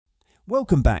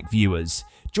Welcome back, viewers.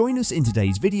 Join us in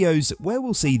today's videos where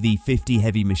we'll see the 50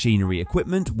 heavy machinery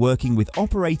equipment working with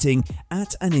operating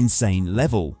at an insane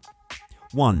level.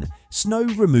 1. Snow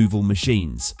removal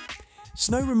machines.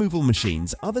 Snow removal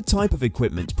machines are the type of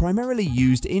equipment primarily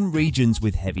used in regions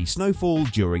with heavy snowfall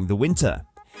during the winter.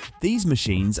 These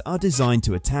machines are designed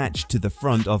to attach to the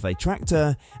front of a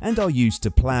tractor and are used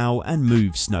to plow and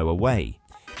move snow away.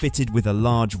 Fitted with a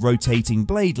large rotating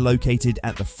blade located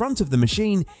at the front of the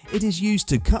machine, it is used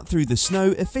to cut through the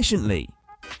snow efficiently.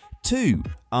 2.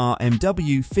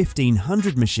 RMW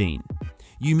 1500 machine.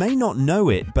 You may not know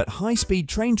it, but high-speed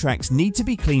train tracks need to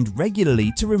be cleaned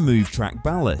regularly to remove track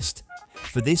ballast.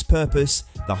 For this purpose,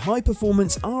 the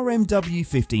high-performance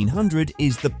RMW 1500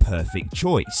 is the perfect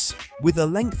choice. With a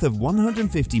length of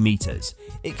 150 meters,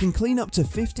 it can clean up to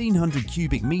 1500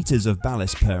 cubic meters of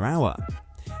ballast per hour.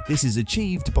 This is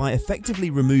achieved by effectively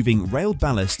removing railed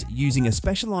ballast using a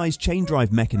specialized chain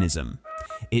drive mechanism.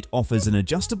 It offers an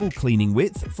adjustable cleaning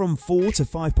width from 4 to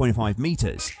 5.5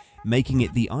 meters, making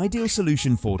it the ideal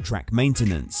solution for track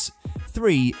maintenance.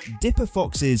 3. Dipper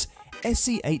Fox's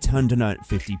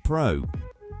SC850 Pro.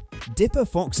 Dipper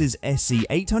Fox's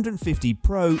SC850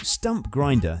 Pro stump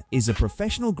grinder is a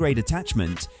professional grade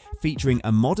attachment featuring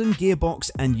a modern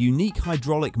gearbox and unique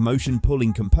hydraulic motion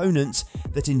pulling components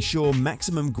that ensure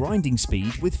maximum grinding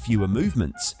speed with fewer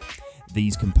movements.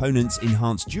 These components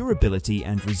enhance durability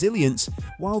and resilience,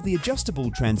 while the adjustable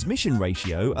transmission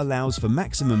ratio allows for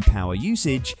maximum power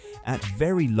usage at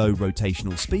very low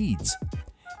rotational speeds.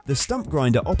 The stump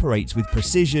grinder operates with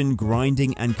precision,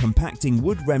 grinding and compacting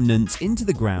wood remnants into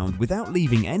the ground without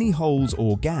leaving any holes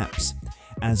or gaps.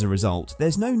 As a result,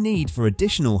 there's no need for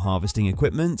additional harvesting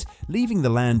equipment, leaving the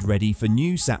land ready for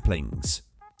new saplings.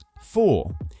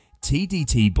 4.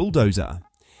 TDT Bulldozer.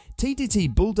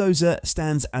 TDT Bulldozer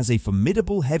stands as a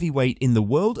formidable heavyweight in the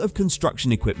world of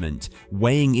construction equipment,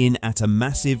 weighing in at a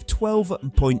massive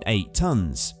 12.8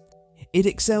 tons. It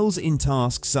excels in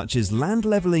tasks such as land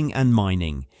leveling and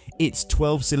mining. Its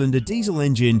 12-cylinder diesel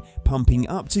engine, pumping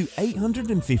up to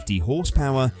 850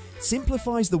 horsepower,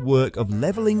 simplifies the work of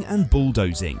leveling and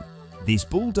bulldozing. This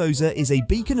bulldozer is a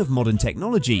beacon of modern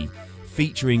technology,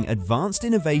 featuring advanced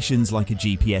innovations like a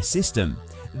GPS system.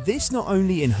 This not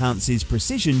only enhances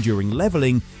precision during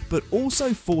leveling, but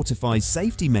also fortifies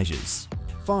safety measures.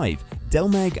 5.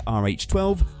 Delmag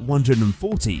RH12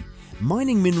 140.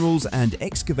 Mining minerals and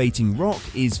excavating rock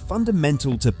is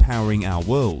fundamental to powering our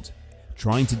world.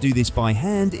 Trying to do this by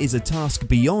hand is a task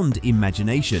beyond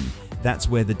imagination. That's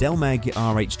where the Delmag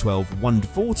RH12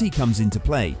 140 comes into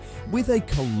play, with a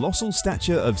colossal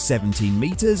stature of 17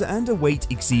 meters and a weight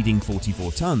exceeding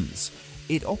 44 tons.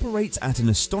 It operates at an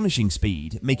astonishing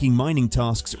speed, making mining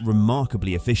tasks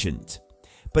remarkably efficient.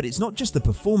 But it's not just the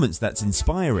performance that's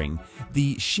inspiring.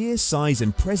 The sheer size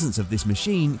and presence of this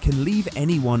machine can leave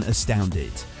anyone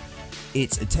astounded.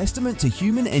 It's a testament to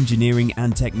human engineering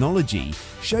and technology,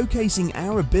 showcasing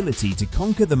our ability to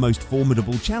conquer the most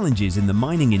formidable challenges in the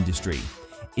mining industry.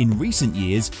 In recent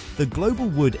years, the global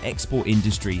wood export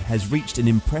industry has reached an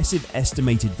impressive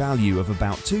estimated value of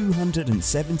about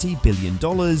 $270 billion.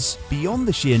 Beyond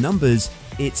the sheer numbers,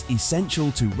 it's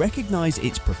essential to recognize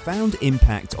its profound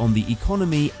impact on the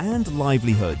economy and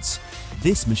livelihoods.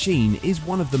 This machine is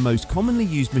one of the most commonly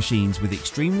used machines with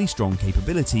extremely strong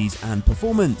capabilities and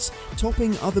performance,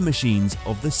 topping other machines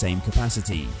of the same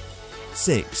capacity.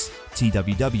 6.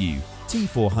 TWW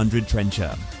T400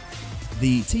 Trencher.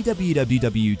 The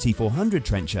TWW T400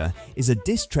 trencher is a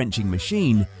disc trenching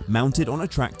machine mounted on a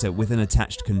tractor with an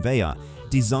attached conveyor,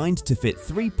 designed to fit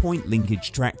 3-point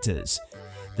linkage tractors.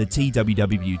 The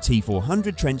TWW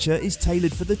T400 trencher is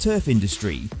tailored for the turf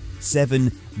industry.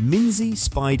 7. Minzy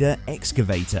Spider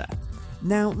Excavator.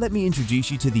 Now let me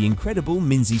introduce you to the incredible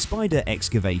Minzy Spider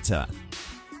Excavator.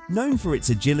 Known for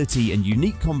its agility and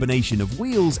unique combination of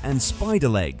wheels and spider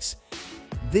legs,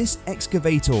 this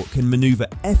excavator can maneuver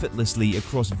effortlessly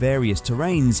across various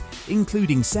terrains,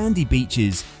 including sandy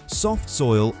beaches, soft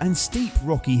soil, and steep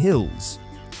rocky hills.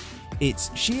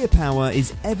 Its sheer power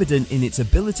is evident in its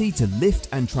ability to lift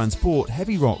and transport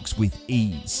heavy rocks with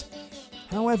ease.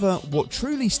 However, what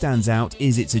truly stands out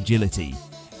is its agility.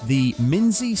 The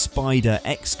Minzy Spider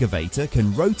Excavator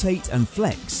can rotate and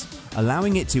flex,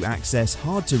 allowing it to access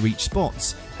hard-to-reach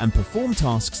spots and perform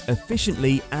tasks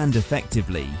efficiently and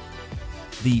effectively.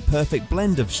 The perfect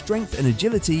blend of strength and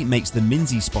agility makes the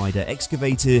Minzy Spider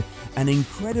Excavator an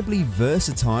incredibly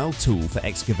versatile tool for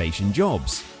excavation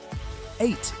jobs.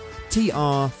 8.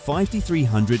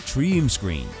 TR5300 Triume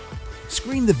Screen.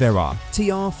 Screen the Vera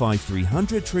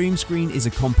TR5300 trimming screen is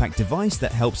a compact device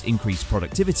that helps increase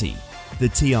productivity. The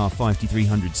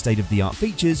TR5300 state-of-the-art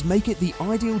features make it the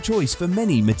ideal choice for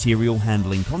many material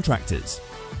handling contractors.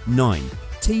 9.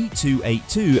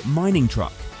 T282 mining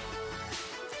truck.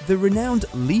 The renowned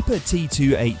Lipa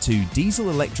T282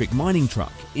 diesel-electric mining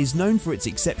truck is known for its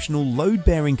exceptional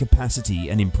load-bearing capacity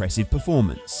and impressive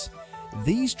performance.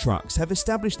 These trucks have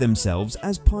established themselves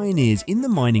as pioneers in the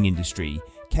mining industry,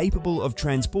 capable of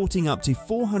transporting up to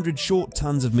 400 short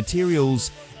tons of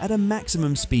materials at a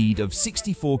maximum speed of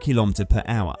 64 km per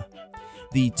hour.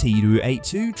 The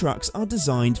T282 trucks are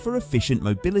designed for efficient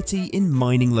mobility in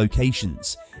mining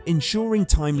locations, ensuring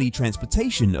timely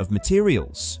transportation of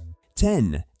materials.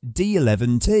 10.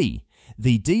 D11T.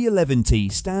 The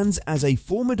D11T stands as a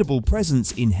formidable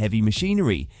presence in heavy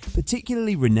machinery,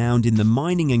 particularly renowned in the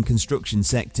mining and construction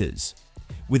sectors.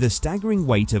 With a staggering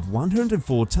weight of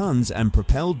 104 tons and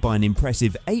propelled by an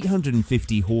impressive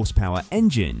 850 horsepower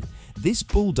engine, this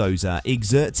bulldozer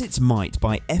exerts its might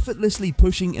by effortlessly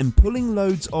pushing and pulling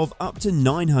loads of up to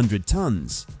 900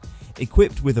 tons.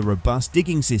 Equipped with a robust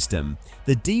digging system,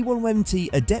 the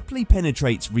D11T adeptly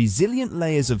penetrates resilient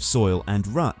layers of soil and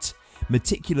rut,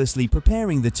 meticulously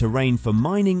preparing the terrain for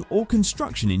mining or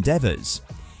construction endeavors.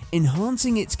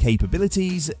 Enhancing its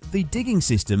capabilities, the digging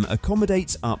system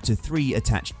accommodates up to 3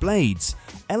 attached blades,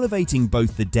 elevating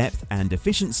both the depth and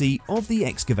efficiency of the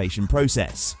excavation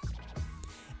process.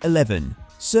 11.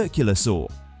 Circular saw.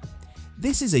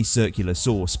 This is a circular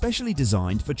saw specially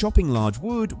designed for chopping large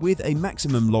wood with a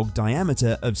maximum log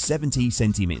diameter of 70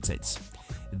 centimeters.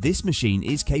 This machine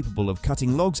is capable of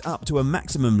cutting logs up to a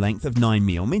maximum length of 9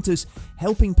 mm,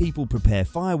 helping people prepare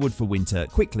firewood for winter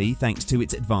quickly thanks to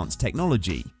its advanced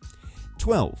technology.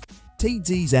 12.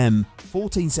 TZM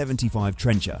 1475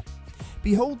 Trencher.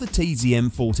 Behold the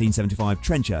TZM 1475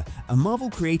 Trencher, a marvel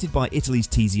created by Italy's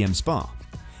TZM Spa.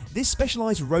 This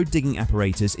specialized road digging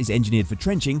apparatus is engineered for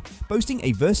trenching, boasting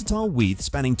a versatile width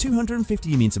spanning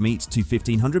 250 mm to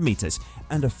 1500 meters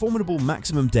and a formidable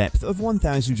maximum depth of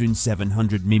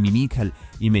 1700 mm.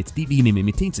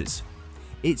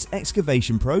 Its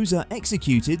excavation pros are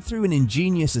executed through an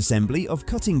ingenious assembly of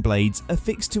cutting blades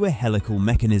affixed to a helical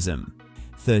mechanism.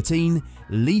 13.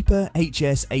 Lipa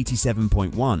HS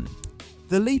 87.1.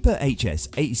 The Lipa HS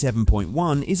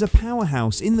 87.1 is a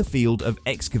powerhouse in the field of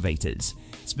excavators,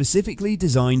 specifically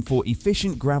designed for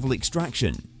efficient gravel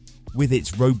extraction. With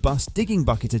its robust digging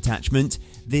bucket attachment,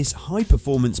 this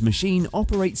high-performance machine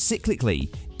operates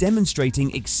cyclically,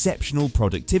 demonstrating exceptional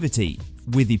productivity.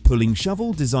 With the pulling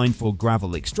shovel designed for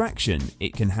gravel extraction,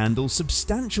 it can handle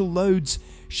substantial loads,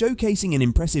 showcasing an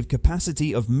impressive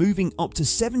capacity of moving up to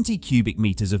 70 cubic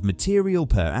meters of material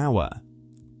per hour.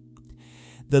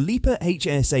 The Lipa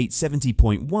HS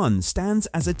 870.1 stands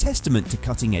as a testament to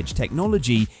cutting-edge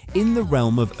technology in the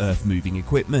realm of earth-moving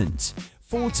equipment.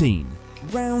 14.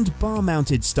 Round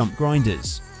bar-mounted stump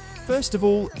grinders. First of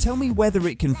all, tell me whether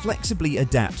it can flexibly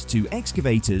adapt to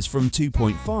excavators from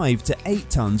 2.5 to 8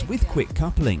 tons with quick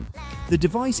coupling. The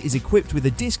device is equipped with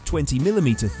a disc 20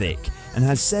 mm thick and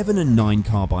has 7 and 9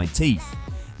 carbide teeth.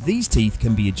 These teeth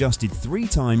can be adjusted 3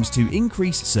 times to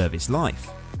increase service life.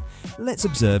 Let's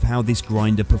observe how this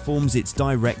grinder performs its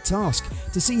direct task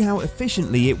to see how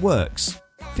efficiently it works.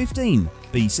 15.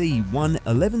 BC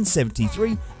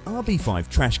 1173 RB5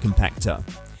 trash compactor.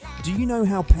 Do you know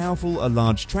how powerful a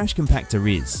large trash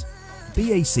compactor is?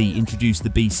 BAC introduced the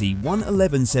BC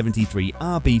 1173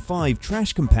 RB5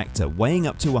 trash compactor weighing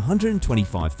up to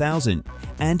 125,000,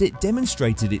 and it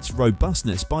demonstrated its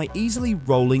robustness by easily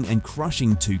rolling and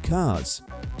crushing 2 cars.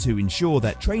 To ensure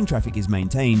that train traffic is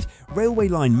maintained, railway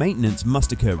line maintenance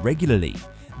must occur regularly.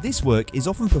 This work is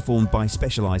often performed by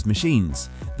specialized machines.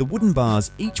 The wooden bars,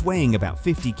 each weighing about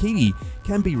 50 kg,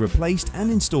 can be replaced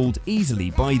and installed easily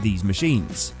by these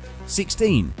machines.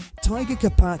 16. Tiger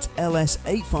Kapat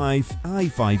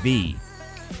LS85i5E.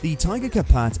 The Tiger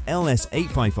Kapat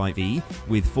LS855E,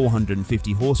 with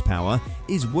 450 horsepower,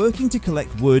 is working to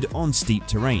collect wood on steep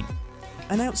terrain.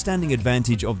 An outstanding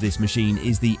advantage of this machine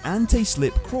is the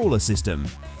anti-slip crawler system.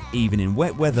 Even in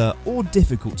wet weather or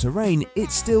difficult terrain,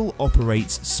 it still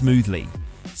operates smoothly.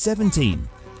 17.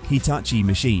 Hitachi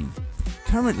machine.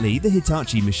 Currently, the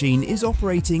Hitachi machine is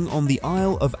operating on the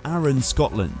Isle of Arran,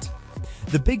 Scotland.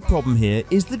 The big problem here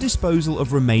is the disposal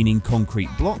of remaining concrete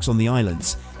blocks on the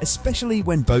islands, especially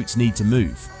when boats need to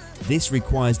move. This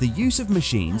requires the use of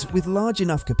machines with large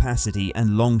enough capacity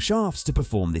and long shafts to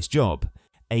perform this job.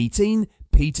 18.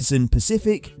 Peterson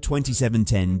Pacific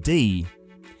 2710D.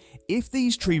 If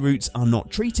these tree roots are not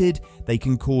treated, they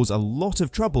can cause a lot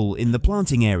of trouble in the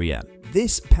planting area.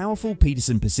 This powerful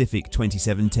Peterson Pacific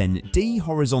 2710D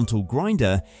horizontal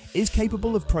grinder is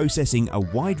capable of processing a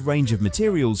wide range of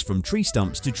materials from tree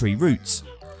stumps to tree roots.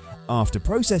 After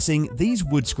processing, these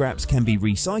wood scraps can be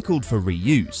recycled for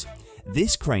reuse.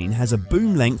 This crane has a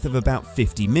boom length of about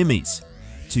 50 mm.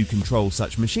 To control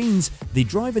such machines, the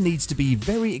driver needs to be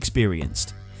very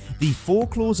experienced. The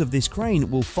foreclaws of this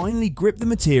crane will finally grip the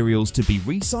materials to be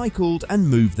recycled and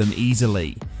move them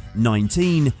easily.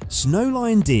 19.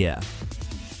 Snowline Deer.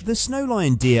 The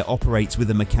Snowline Deer operates with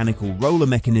a mechanical roller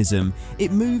mechanism.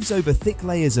 It moves over thick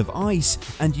layers of ice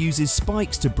and uses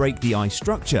spikes to break the ice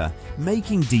structure,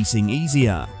 making descing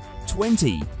easier.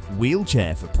 20.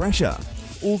 Wheelchair for pressure.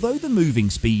 Although the moving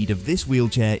speed of this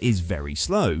wheelchair is very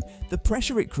slow, the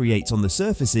pressure it creates on the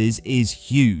surfaces is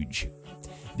huge.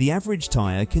 The average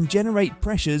tyre can generate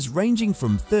pressures ranging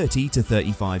from 30 to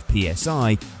 35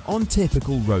 psi on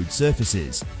typical road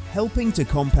surfaces, helping to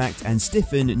compact and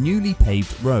stiffen newly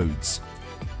paved roads.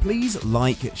 Please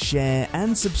like, share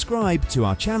and subscribe to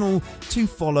our channel to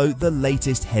follow the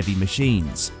latest heavy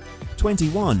machines.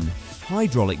 21.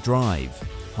 Hydraulic drive.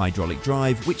 Hydraulic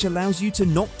drive, which allows you to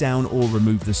knock down or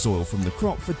remove the soil from the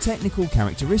crop for technical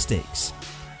characteristics.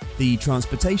 The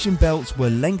transportation belts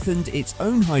were lengthened its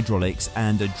own hydraulics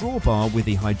and a drawbar with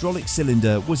a hydraulic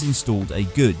cylinder was installed a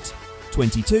good.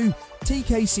 22.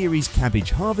 TK Series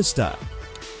Cabbage Harvester.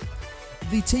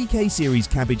 The TK Series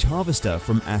Cabbage Harvester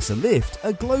from Asa Lift,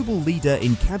 a global leader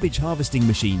in cabbage harvesting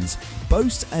machines,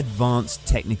 boasts advanced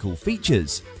technical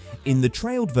features. In the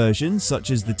trailed version,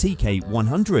 such as the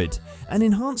TK100, an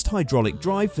enhanced hydraulic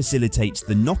drive facilitates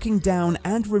the knocking down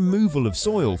and removal of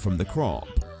soil from the crop.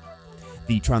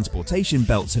 The transportation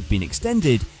belts have been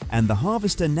extended and the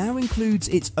harvester now includes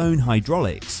its own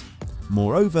hydraulics.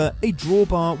 Moreover, a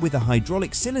drawbar with a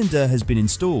hydraulic cylinder has been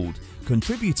installed,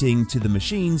 contributing to the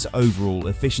machine's overall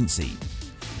efficiency.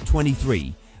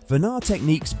 23. Vanar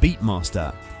Techniques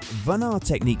Beatmaster. Vanar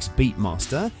Techniques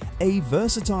Beatmaster, a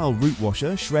versatile root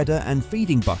washer, shredder and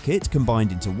feeding bucket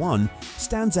combined into one,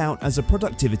 stands out as a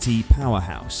productivity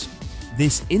powerhouse.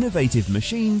 This innovative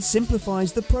machine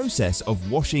simplifies the process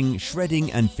of washing,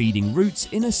 shredding and feeding roots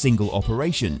in a single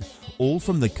operation, all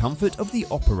from the comfort of the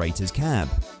operator's cab.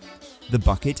 The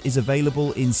bucket is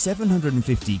available in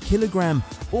 750 kg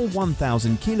or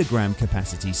 1000 kg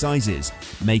capacity sizes,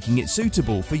 making it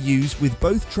suitable for use with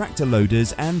both tractor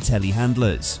loaders and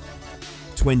telehandlers.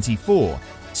 24.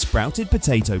 Sprouted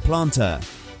Potato Planter.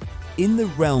 In the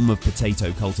realm of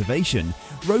potato cultivation,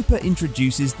 Roper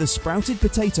introduces the sprouted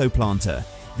potato planter,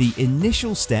 the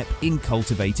initial step in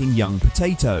cultivating young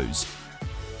potatoes.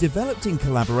 Developed in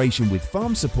collaboration with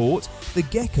Farm Support, the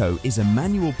Gecko is a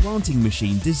manual planting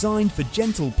machine designed for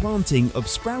gentle planting of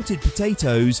sprouted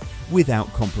potatoes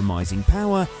without compromising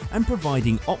power and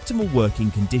providing optimal working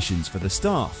conditions for the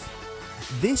staff.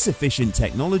 This efficient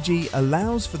technology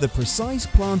allows for the precise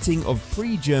planting of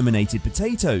pre-germinated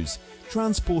potatoes,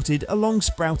 transported along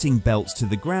sprouting belts to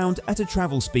the ground at a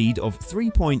travel speed of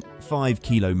 3.5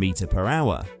 km per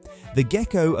hour. The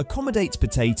Gecko accommodates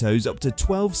potatoes up to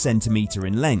 12 cm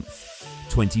in length.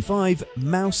 25.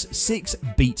 Mouse 6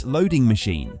 Beat Loading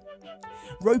Machine.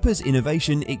 Roper's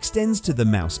innovation extends to the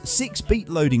Mouse 6 Beat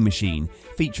Loading Machine,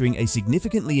 featuring a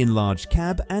significantly enlarged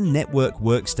cab and network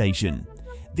workstation.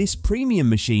 This premium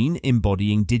machine,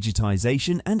 embodying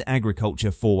digitization and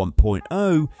agriculture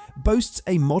 4.0, boasts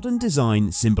a modern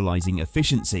design symbolizing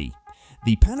efficiency.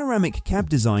 The panoramic cab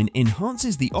design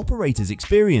enhances the operator's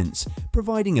experience,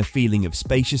 providing a feeling of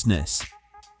spaciousness.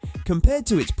 Compared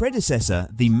to its predecessor,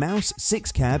 the Mouse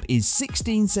 6 cab is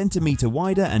 16 cm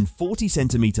wider and 40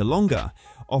 cm longer,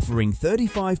 offering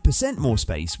 35% more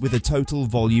space with a total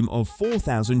volume of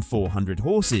 4,400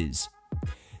 horses.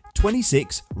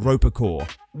 26. Roper Core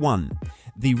 1.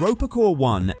 The Roper Core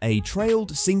 1, a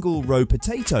trailed single-row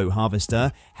potato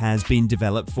harvester, has been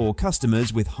developed for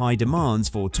customers with high demands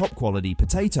for top-quality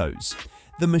potatoes.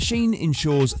 The machine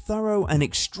ensures thorough and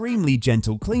extremely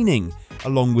gentle cleaning,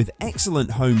 along with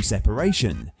excellent home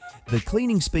separation. The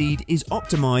cleaning speed is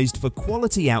optimized for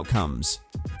quality outcomes.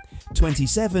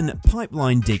 27.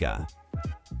 Pipeline Digger.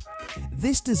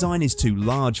 This design is too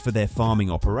large for their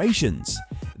farming operations.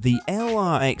 The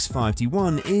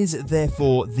LRX51 is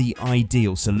therefore the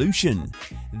ideal solution.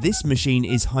 This machine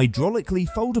is hydraulically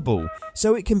foldable,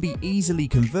 so it can be easily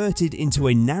converted into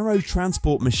a narrow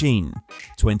transport machine.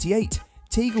 28.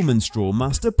 Tiegelmann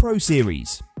Strawmaster Pro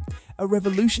Series. A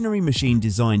revolutionary machine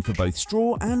designed for both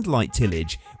straw and light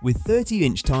tillage, with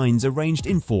 30-inch tines arranged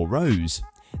in 4 rows.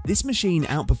 This machine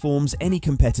outperforms any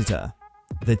competitor.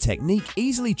 The technique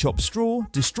easily chops straw,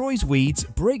 destroys weeds,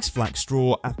 breaks flax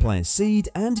straw, applies seed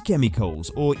and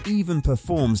chemicals, or even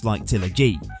performs like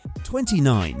tillage.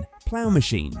 29. Plough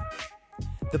machine.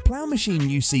 The plough machine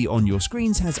you see on your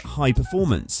screens has high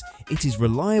performance. It is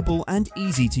reliable and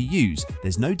easy to use,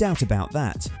 there's no doubt about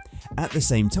that. At the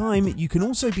same time, you can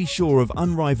also be sure of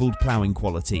unrivaled ploughing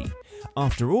quality.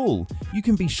 After all, you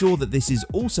can be sure that this is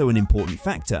also an important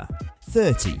factor.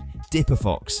 30.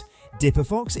 Dipperfox.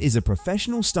 Dipperfox is a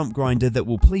professional stump grinder that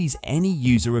will please any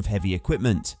user of heavy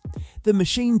equipment. The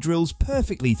machine drills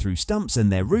perfectly through stumps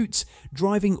and their roots,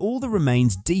 driving all the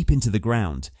remains deep into the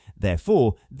ground.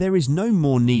 Therefore, there is no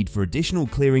more need for additional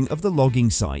clearing of the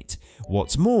logging site.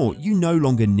 What's more, you no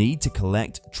longer need to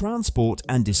collect, transport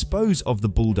and dispose of the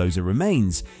bulldozer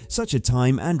remains, such a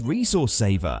time and resource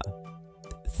saver.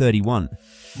 31.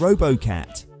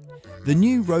 RoboCat. The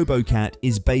new RoboCat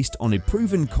is based on a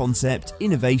proven concept,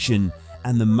 innovation,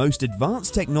 and the most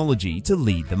advanced technology to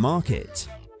lead the market.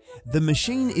 The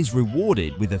machine is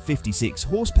rewarded with a 56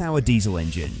 horsepower diesel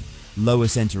engine, lower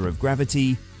center of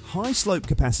gravity, high slope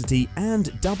capacity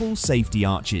and double safety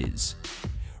arches.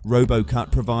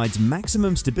 RoboCut provides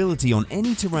maximum stability on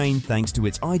any terrain thanks to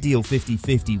its ideal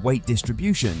 50-50 weight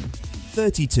distribution.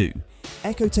 32.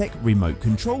 Ecotech remote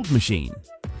controlled machine.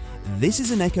 This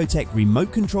is an Ecotech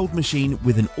remote controlled machine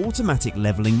with an automatic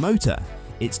leveling motor.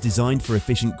 It's designed for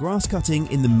efficient grass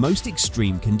cutting in the most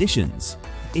extreme conditions.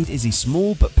 It is a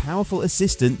small but powerful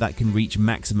assistant that can reach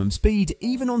maximum speed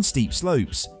even on steep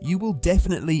slopes. You will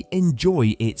definitely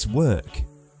enjoy its work.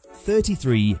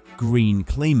 33. Green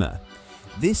cleaner.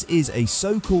 This is a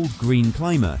so-called green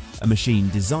climber, a machine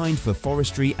designed for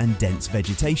forestry and dense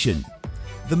vegetation.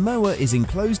 The mower is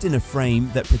enclosed in a frame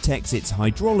that protects its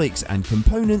hydraulics and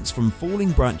components from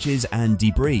falling branches and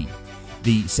debris.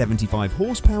 The 75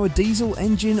 horsepower diesel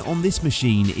engine on this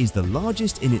machine is the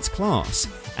largest in its class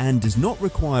and does not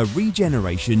require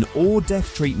regeneration or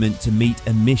depth treatment to meet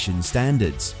emission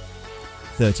standards.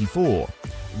 34.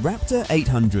 Raptor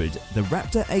 800. The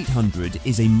Raptor 800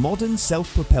 is a modern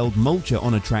self-propelled mulcher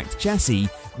on a tracked chassis,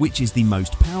 which is the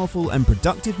most powerful and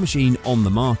productive machine on the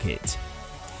market.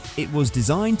 It was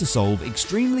designed to solve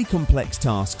extremely complex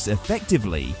tasks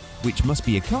effectively, which must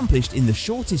be accomplished in the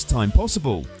shortest time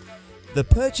possible. The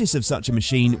purchase of such a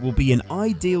machine will be an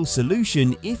ideal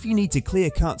solution if you need to clear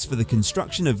cuts for the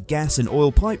construction of gas and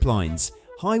oil pipelines,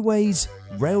 highways,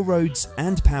 railroads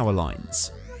and power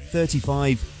lines.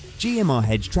 35. GMR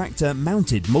Hedge Tractor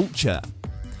Mounted Mulcher.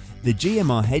 The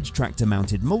GMR Hedge Tractor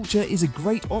Mounted Mulcher is a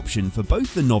great option for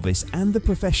both the novice and the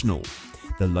professional.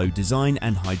 The low design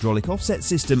and hydraulic offset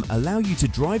system allow you to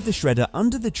drive the shredder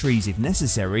under the trees if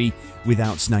necessary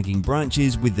without snagging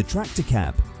branches with the tractor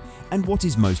cab. And what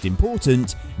is most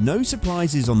important, no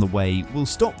surprises on the way will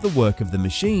stop the work of the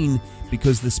machine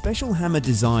because the special hammer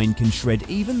design can shred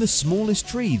even the smallest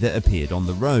tree that appeared on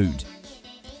the road.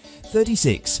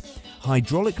 36.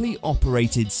 Hydraulically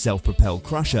operated self-propelled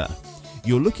crusher.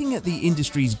 You're looking at the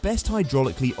industry's best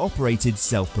hydraulically operated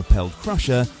self-propelled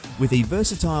crusher with a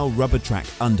versatile rubber track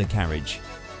undercarriage.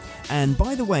 And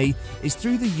by the way, it's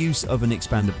through the use of an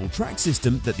expandable track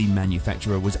system that the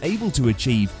manufacturer was able to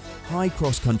achieve high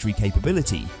cross-country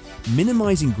capability,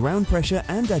 minimizing ground pressure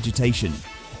and agitation,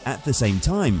 at the same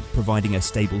time providing a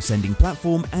stable sending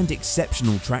platform and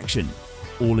exceptional traction.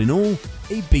 All in all,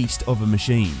 a beast of a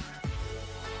machine.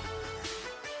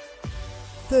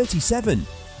 37.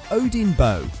 Odin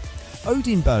Bow.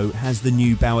 Odin Bow has the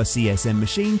new Bauer CSM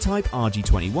machine type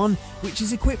RG21, which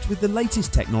is equipped with the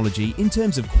latest technology in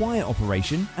terms of quiet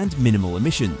operation and minimal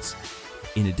emissions.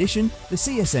 In addition, the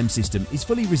CSM system is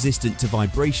fully resistant to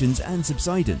vibrations and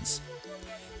subsidence.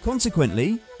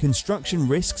 Consequently, construction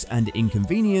risks and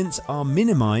inconvenience are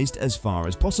minimized as far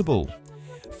as possible.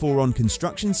 For on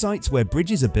construction sites where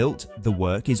bridges are built, the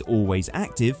work is always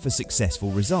active for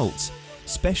successful results.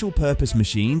 Special purpose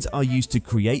machines are used to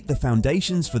create the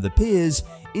foundations for the piers,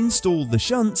 install the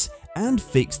shunts, and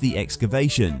fix the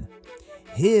excavation.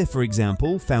 Here, for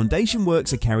example, foundation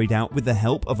works are carried out with the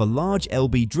help of a large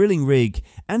LB drilling rig,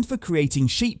 and for creating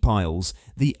sheet piles,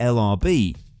 the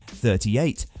LRB.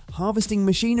 38. Harvesting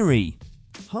machinery.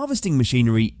 Harvesting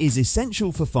machinery is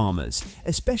essential for farmers,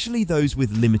 especially those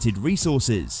with limited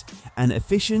resources. An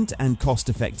efficient and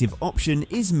cost-effective option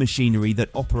is machinery that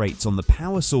operates on the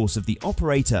power source of the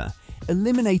operator,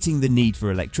 eliminating the need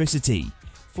for electricity.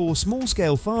 For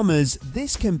small-scale farmers,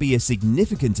 this can be a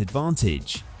significant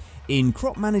advantage. In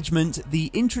crop management, the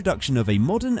introduction of a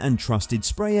modern and trusted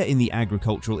sprayer in the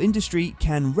agricultural industry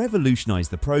can revolutionize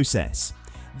the process.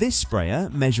 This sprayer,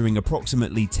 measuring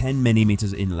approximately 10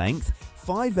 mm in length,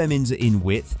 5 mm in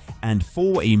width, and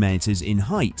 4 mm in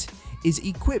height, is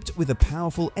equipped with a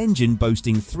powerful engine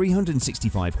boasting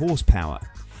 365 horsepower.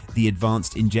 The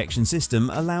advanced injection system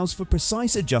allows for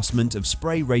precise adjustment of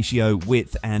spray ratio,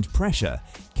 width and pressure,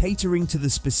 catering to the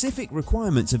specific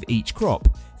requirements of each crop.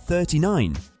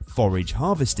 39. Forage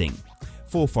harvesting.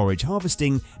 For forage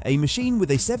harvesting, a machine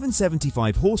with a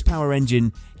 775 horsepower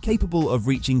engine capable of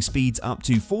reaching speeds up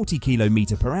to 40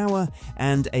 km per hour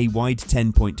and a wide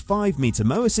 10.5 meter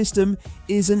mower system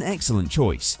is an excellent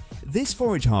choice. This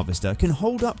forage harvester can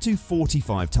hold up to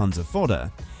 45 tons of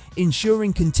fodder,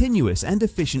 ensuring continuous and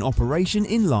efficient operation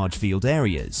in large field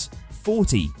areas.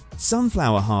 40.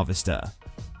 Sunflower harvester.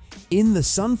 In the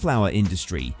sunflower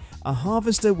industry, a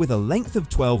harvester with a length of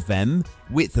 12 m,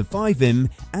 width of 5 m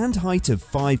and height of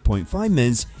 5.5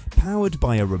 m, powered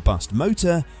by a robust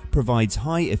motor, provides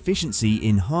high efficiency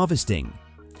in harvesting.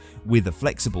 With a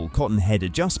flexible cotton head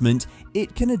adjustment,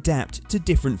 it can adapt to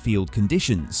different field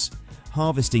conditions,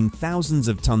 harvesting thousands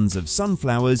of tons of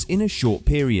sunflowers in a short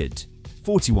period.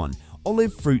 41.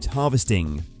 Olive fruit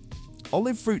harvesting.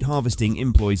 Olive fruit harvesting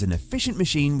employs an efficient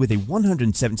machine with a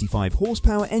 175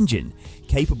 horsepower engine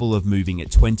capable of moving at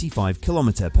 25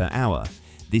 km per hour.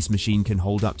 This machine can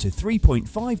hold up to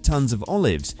 3.5 tons of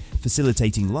olives,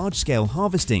 facilitating large-scale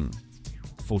harvesting.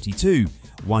 42.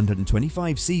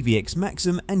 125 CVX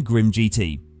Maxim and Grim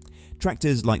GT.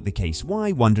 Tractors like the Case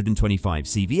Y 125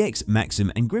 CVX,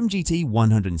 Maxim and Grim GT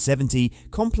 170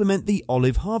 complement the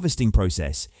olive harvesting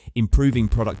process, improving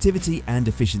productivity and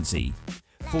efficiency.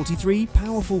 43.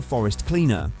 Powerful forest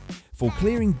cleaner. For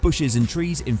clearing bushes and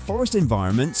trees in forest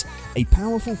environments, a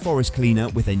powerful forest cleaner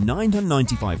with a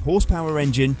 995 horsepower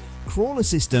engine, crawler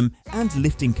system and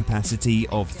lifting capacity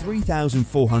of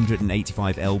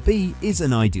 3,485 lb is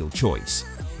an ideal choice.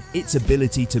 Its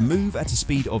ability to move at a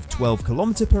speed of 12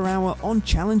 km per hour on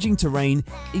challenging terrain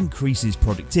increases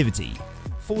productivity.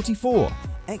 44.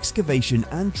 Excavation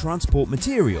and transport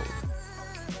material.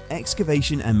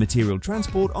 Excavation and material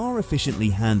transport are efficiently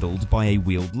handled by a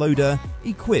wheeled loader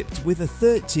equipped with a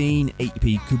 13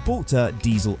 HP Kubota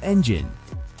diesel engine.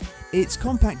 Its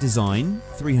compact design,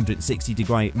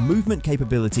 360-degree movement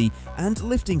capability and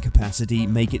lifting capacity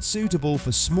make it suitable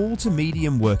for small to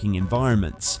medium working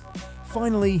environments.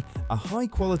 Finally, a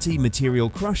high-quality material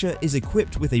crusher is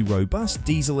equipped with a robust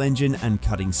diesel engine and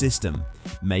cutting system,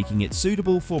 making it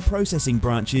suitable for processing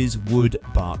branches, wood,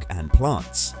 bark and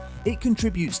plants. It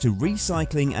contributes to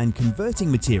recycling and converting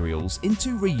materials into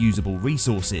reusable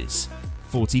resources.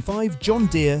 45. John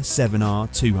Deere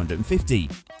 7R 250.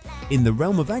 In the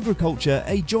realm of agriculture,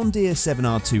 a John Deere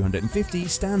 7R 250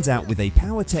 stands out with a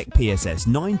PowerTech PSS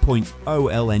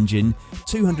 9.0L engine,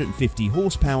 250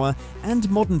 horsepower, and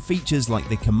modern features like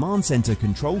the Command Center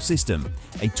control system,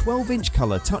 a 12-inch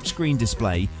color touchscreen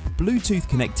display, Bluetooth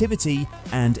connectivity,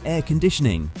 and air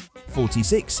conditioning.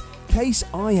 46. Case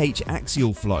IH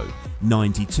Axial Flow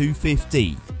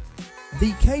 9250.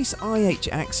 The Case IH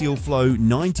Axial Flow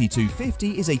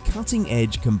 9250 is a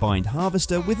cutting-edge combined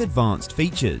harvester with advanced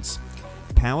features.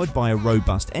 Powered by a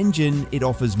robust engine, it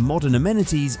offers modern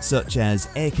amenities such as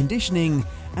air conditioning,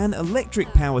 an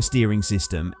electric power steering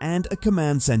system, and a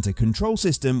command center control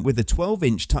system with a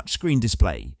 12-inch touchscreen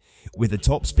display. With a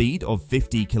top speed of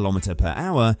 50 km per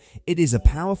hour, it is a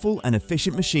powerful and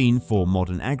efficient machine for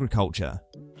modern agriculture.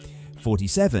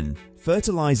 47.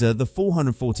 Fertilizer the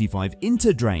 445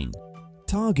 Interdrain.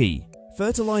 Targi.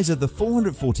 Fertilizer the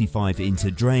 445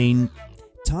 Interdrain.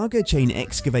 Targa chain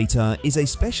excavator is a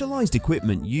specialized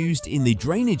equipment used in the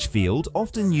drainage field,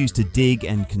 often used to dig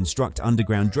and construct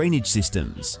underground drainage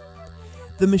systems.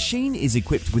 The machine is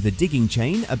equipped with a digging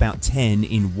chain about 10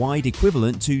 in wide,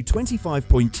 equivalent to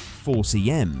 25.4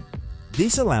 cm.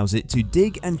 This allows it to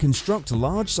dig and construct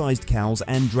large-sized cowls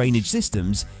and drainage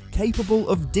systems capable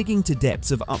of digging to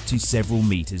depths of up to several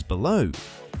meters below.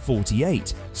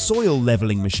 48. Soil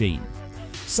leveling machine.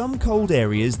 Some cold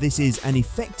areas, this is an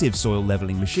effective soil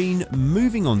leveling machine.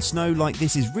 Moving on snow like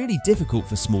this is really difficult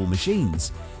for small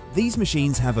machines. These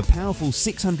machines have a powerful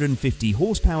 650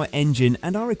 horsepower engine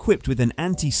and are equipped with an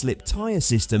anti-slip tire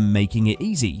system, making it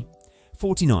easy.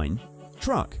 49.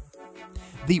 Truck.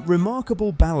 The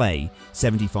remarkable Ballet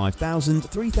 75000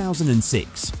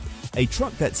 3006. A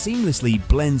truck that seamlessly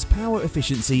blends power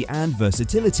efficiency and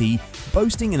versatility,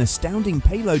 boasting an astounding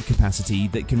payload capacity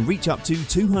that can reach up to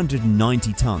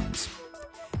 290 tons.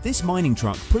 This mining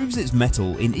truck proves its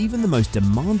mettle in even the most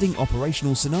demanding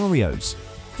operational scenarios.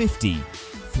 50.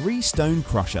 3-stone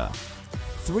crusher.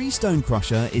 3-stone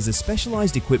crusher is a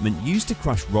specialized equipment used to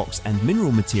crush rocks and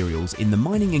mineral materials in the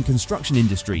mining and construction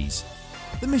industries.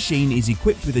 The machine is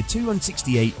equipped with a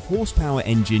 268 horsepower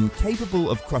engine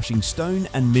capable of crushing stone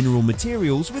and mineral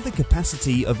materials with a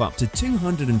capacity of up to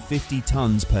 250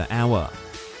 tons per hour.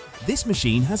 This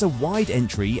machine has a wide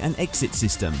entry and exit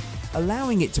system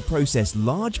allowing it to process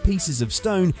large pieces of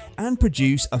stone and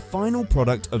produce a final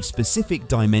product of specific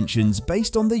dimensions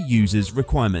based on the user's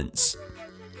requirements.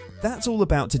 That's all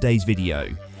about today's video.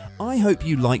 I hope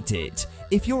you liked it.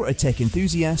 If you're a tech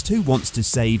enthusiast who wants to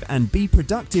save and be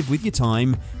productive with your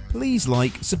time, please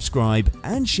like, subscribe,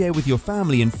 and share with your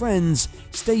family and friends.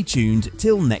 Stay tuned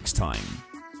till next time.